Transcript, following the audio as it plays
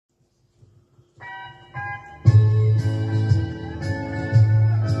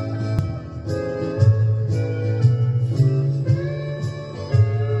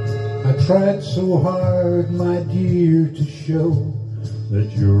tried so hard, my dear, to show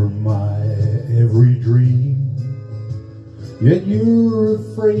that you're my every dream. Yet you're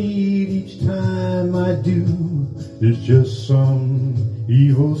afraid each time I do, it's just some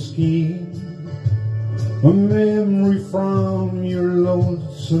evil scheme. A memory from your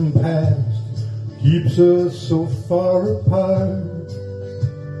lonesome past keeps us so far apart.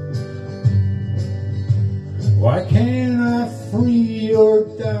 Why can't I free your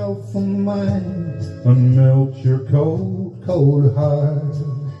doubtful mind and melt your cold, cold heart?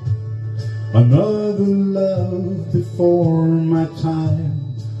 Another love before my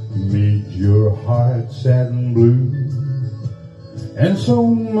time made your heart sad and blue. And so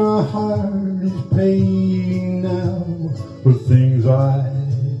my heart is paying now for things I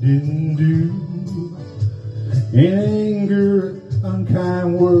didn't do. In anger,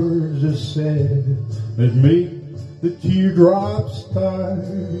 unkind words are said that make the teardrops start.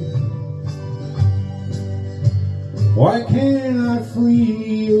 Why can't I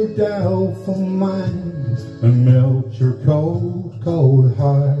free your doubtful mind and melt your cold, cold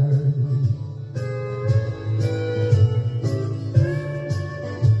heart?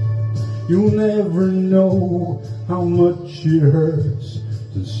 You'll never know how much it hurts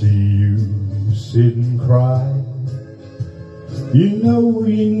to see you sit and cry. You know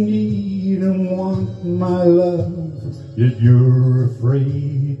you need and want my love, yet you're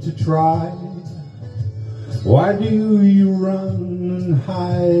afraid to try. Why do you run and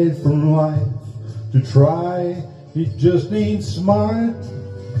hide from life? To try, it just ain't smart.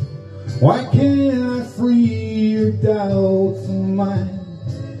 Why can't I free your doubtful mind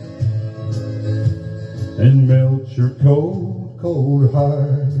and melt your cold, cold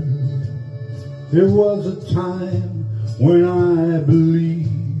heart? There was a time when I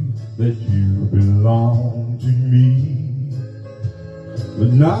believed that you belonged to me,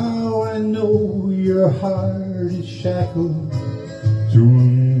 but now I know your heart is shackled to a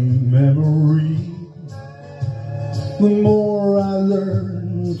memory. The more I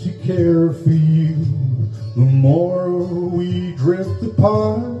learn to care for you, the more we drift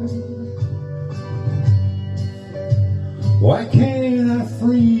apart. Why can't I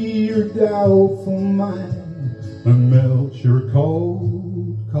free your doubtful mind and melt your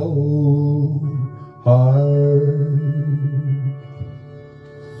cold, cold heart?